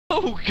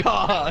Oh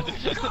God!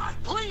 God,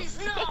 please,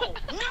 no!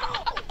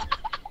 No!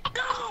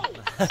 No!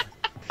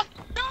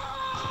 No!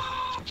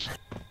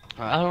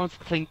 I don't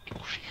think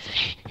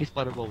he's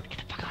by the road. Get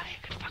the fuck out of here!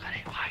 Get the fuck out of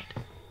here! Hide!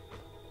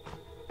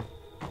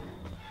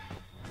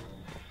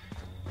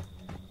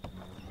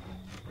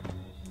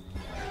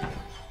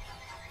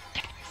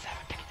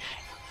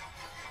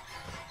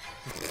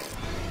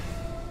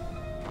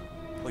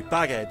 Like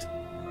Baghead.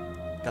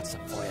 Got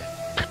some for you.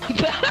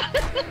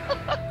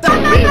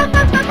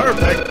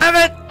 Perfect. Damn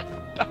it!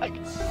 Back.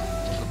 Just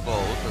a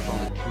boat. That's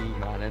only 2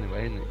 man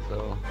anyway, isn't it?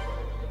 So.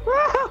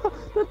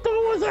 The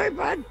door was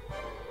open.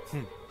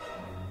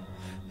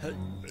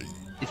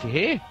 Is he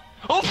here?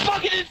 Oh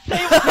fucking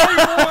insane!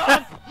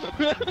 Moron!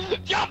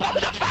 Jump on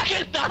the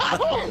fucking now!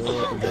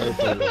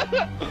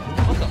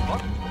 What the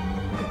fuck?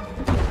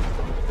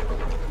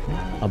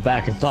 I'm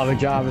back in Tommy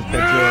Jarvis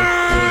picture.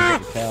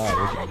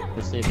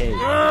 Let's see hey.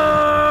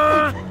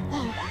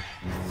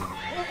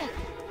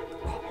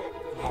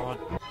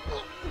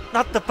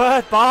 Not the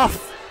bird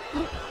bath!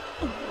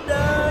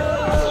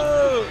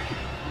 No!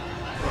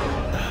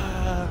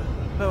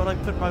 Where would I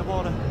put my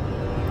water?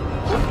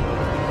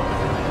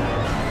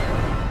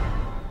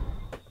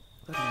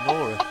 Bloody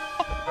Nora.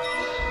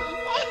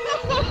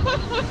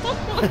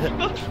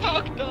 That's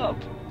fucked up!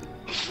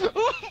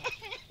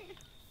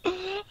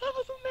 That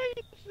was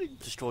amazing!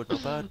 Destroyed my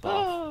bird bath.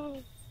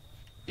 Oh.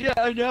 Yeah,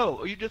 I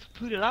know. You just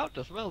put it out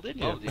as well,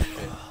 didn't you? Oh. This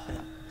shit.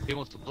 He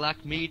wants some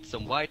black meat,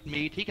 some white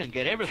meat. He can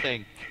get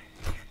everything.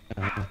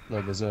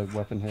 Look, there's a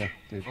weapon here,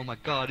 dude. Oh my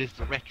god, it's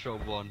the retro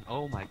one.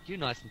 Oh my, you're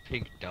nice and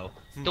pink though.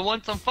 Don't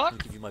want some fuck? I'll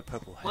give you my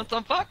purple head. Want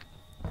some fuck?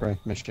 Right,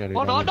 machete.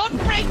 Oh no, down don't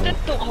break the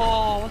door!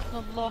 Oh, let's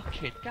not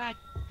lock it. God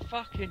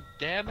fucking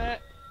damn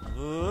it.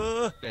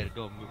 Better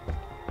don't move.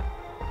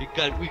 We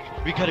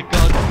got a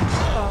gun.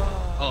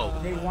 Oh.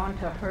 They want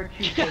to hurt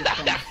you, Jason.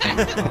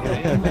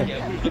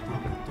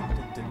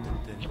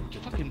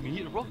 Fucking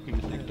me, rock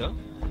music though.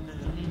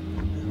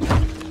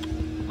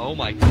 Oh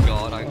my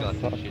god, I got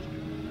this shit.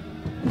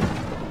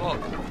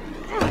 Fuck.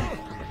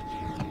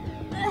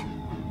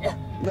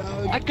 No,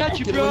 I got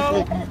you, get bro!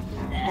 away from me.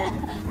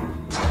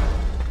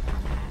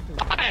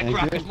 I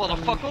grab this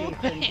motherfucker!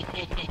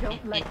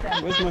 Don't let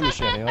them. Where's my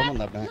machete? I want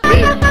that back.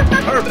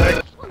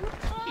 Perfect.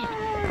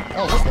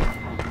 Oh, okay.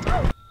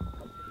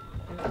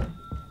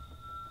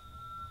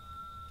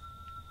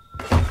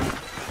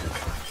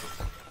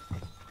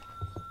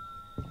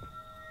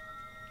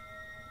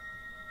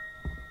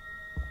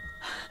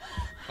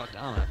 Fuck,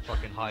 I'm not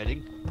fucking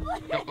hiding.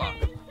 Come on.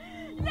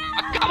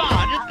 Come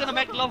on, just gonna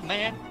make love,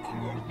 man.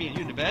 With me and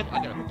you in the bed. I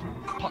gotta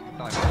fuck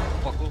die,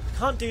 motherfucker.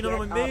 Can't do none of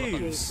my Get up,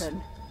 moves. Jason.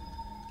 It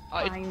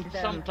Find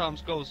them.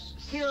 sometimes goes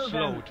Kill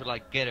slow them. to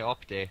like get it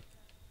up there.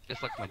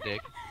 Just like my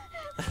dick.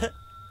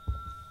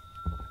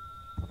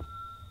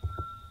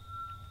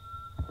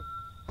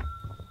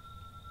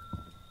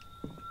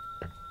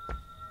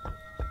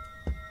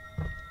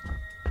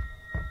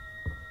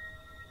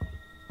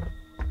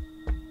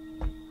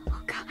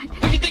 Oh God.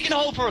 Put your dick in the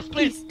hole first,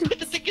 please! Put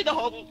the dick in the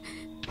hole!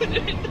 Put it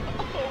in the hole!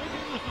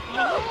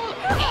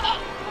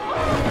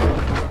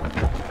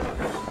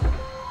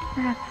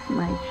 That's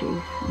my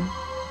Jason.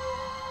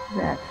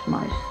 That's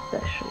my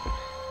special,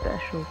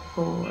 special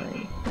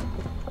boy.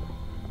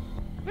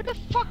 Where the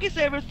fuck is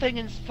everything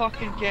in this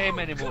fucking game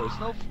anymore? It's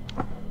no.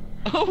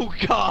 Oh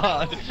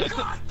god!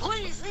 God,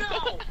 please,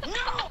 no!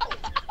 No!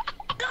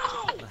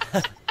 No!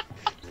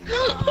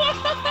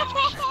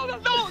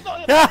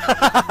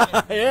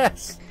 No!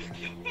 Yes!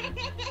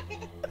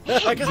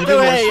 I can You still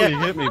didn't hear actually you!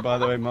 hit me, by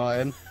the way,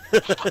 Martin.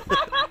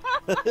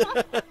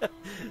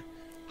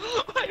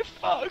 I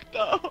fucked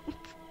up!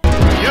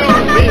 You're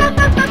being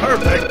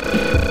perfect.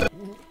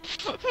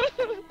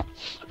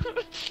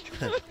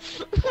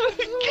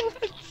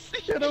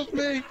 Get off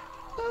me!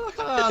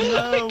 Ah,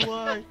 no,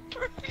 why?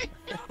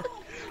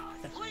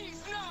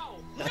 Please, no!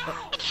 No!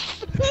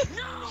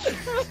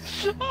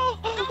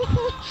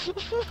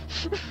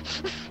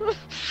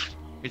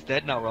 He's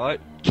dead now, right?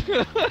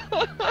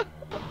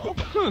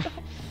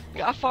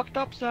 Got fucked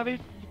up, Savvy. You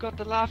got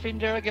the laugh in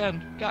there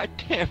again. God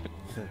damn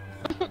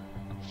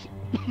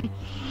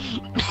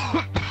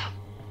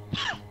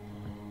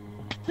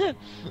it.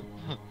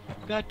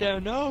 God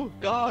damn, no!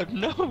 God,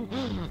 no!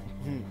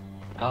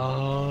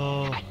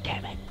 Oh. God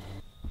damn it.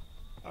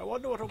 I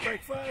wonder what'll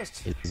break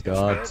first. It's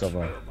God,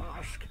 someone.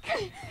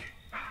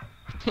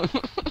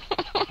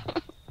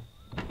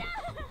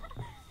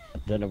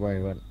 Don't know where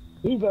he went.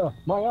 Eva,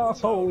 my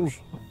asshole!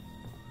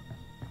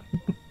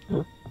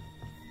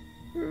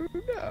 Who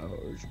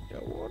knows? No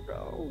one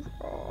knows.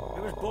 Oh,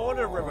 It was born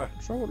in a river.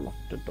 Someone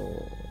locked the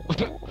door.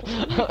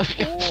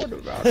 Born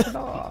about to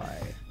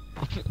die.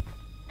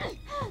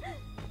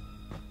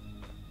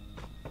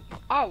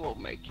 I will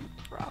make you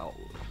proud.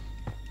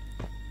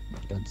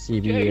 Got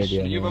CB Jason,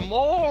 radio. you were now.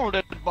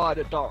 molded by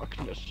the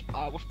darkness.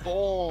 I was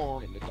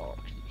born in the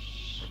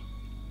darkness.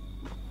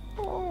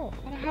 Oh,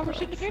 and I haven't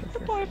seen the paper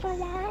boy for a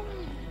while.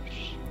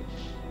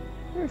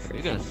 You're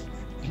gonna...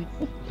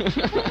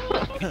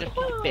 Get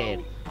the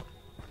bed.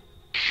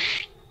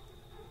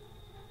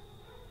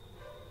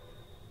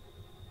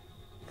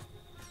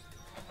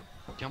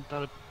 jumped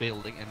out of the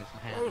building and his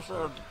hand.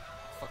 Jason,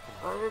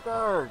 where you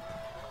going?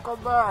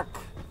 Come back.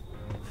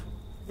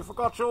 You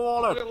forgot your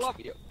wallet. I love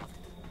you.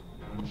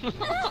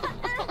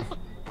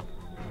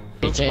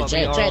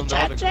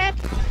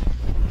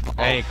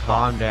 Hey,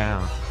 calm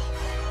down.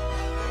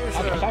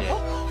 Jason,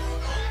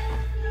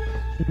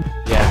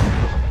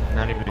 Yeah,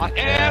 not even. I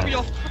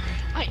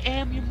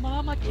am your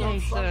mama,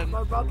 Jason. my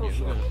You're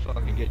battleship. gonna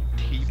fucking get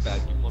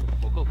teabagged, you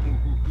motherfucker.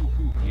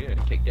 Yeah,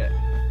 take that.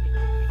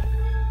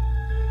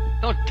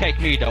 Don't take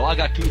me though. I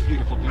got two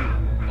beautiful views.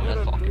 Oh,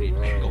 that's fucking it.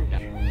 We should go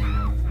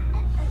now.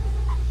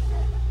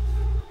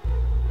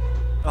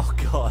 Oh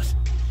God.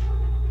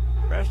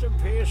 Rest in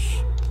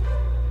peace.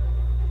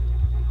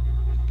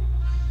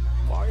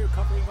 Why are you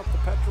covering up the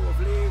petrol with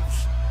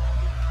leaves?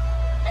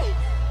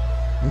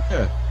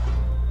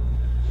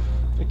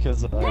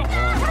 Because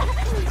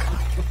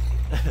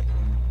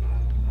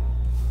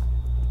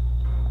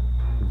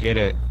Get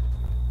it.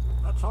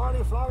 That's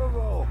hardly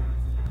flammable.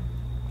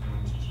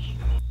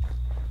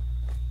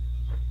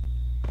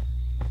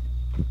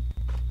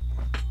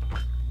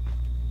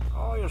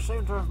 Oh, you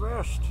seem to have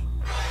missed.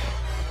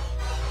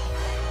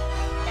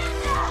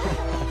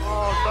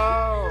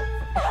 Oh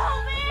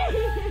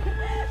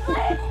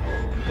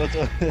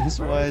that's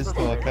why I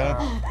stuck,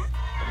 huh?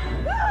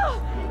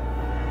 no!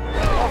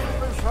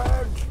 Off his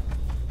head!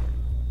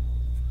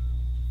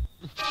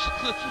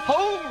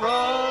 Home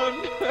run!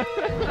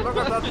 Look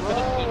at that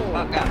roll!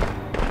 Fuck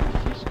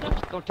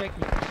out. Don't take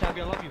me.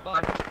 Savvy, I love you.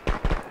 Bye.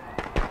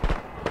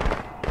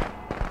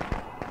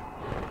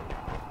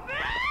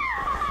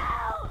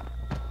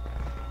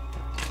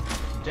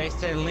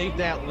 Jason, leave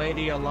that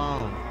lady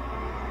alone.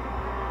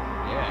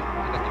 Yeah,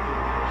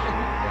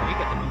 I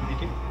got the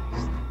movie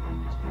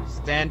too.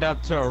 Stand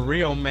up to a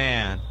real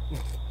man.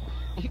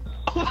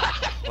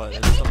 But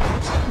there's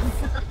something.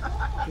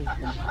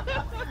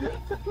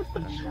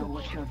 You know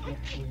what your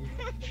gift is.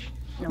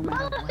 No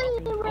matter what they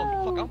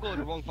Oh, fuck, I'm do, going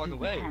the wrong fucking you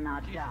way.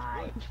 cannot Jesus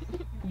die.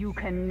 Christ. You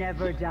can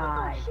never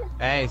die.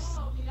 Hey,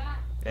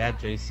 yeah,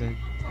 Jason,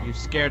 you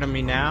scared of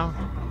me now?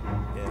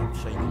 Yeah, I'm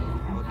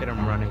shaking. Look at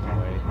him running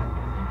away.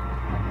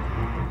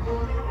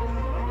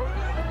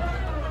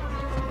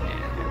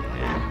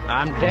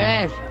 I'm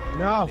dead.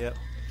 No. Yep.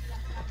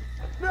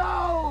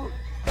 No!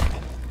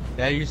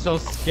 Yeah, you're so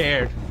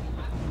scared.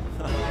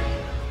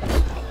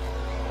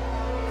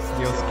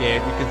 Still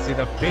scared. You can see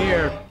the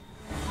fear.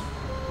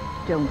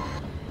 Don't.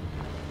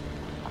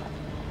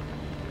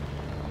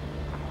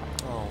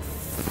 Oh,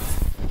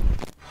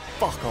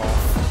 fuck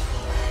off.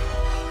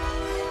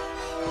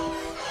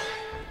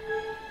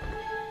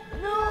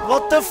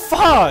 What the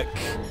fuck?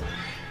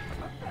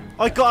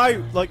 I got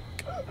out, like,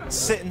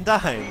 sitting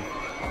down.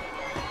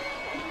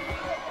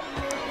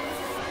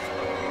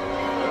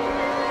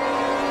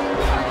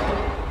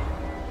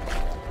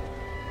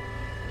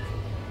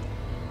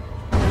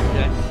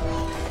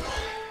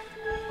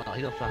 Well,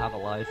 he doesn't have a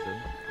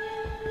license.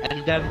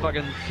 And then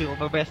fucking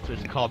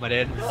Sylvester's coming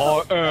in.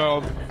 I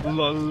am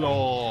the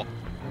law.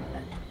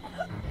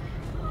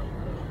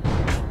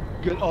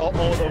 Get out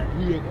of the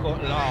vehicle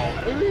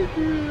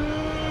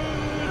now.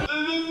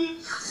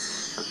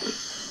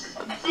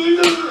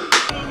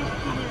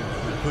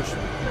 Push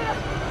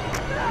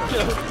me.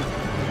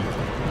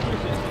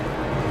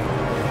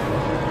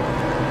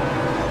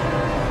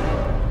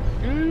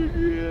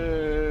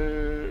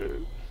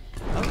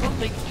 I don't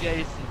think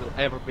Jason will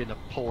ever be in a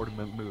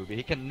Portman movie.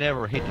 He can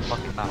never hit the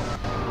fucking mountain.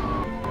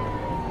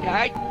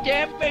 God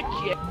damn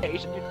it,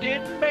 Jason, you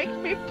didn't make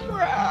me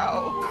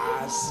proud.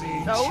 I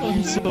see No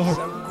trees soup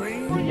of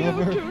green. for you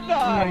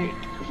tonight.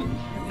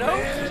 No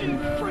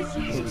soup for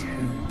you.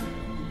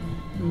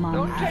 Mom,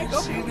 Don't take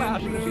off your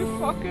mask, you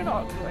fucking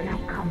ugly. now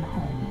come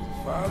home.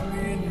 For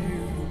me and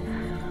you.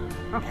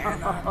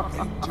 And I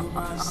think to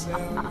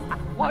myself,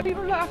 Why are you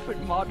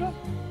laughing, mother?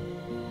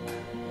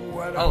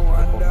 what a Oh,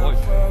 wonderful boy.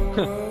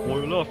 world. Why are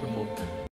you laughing, mother?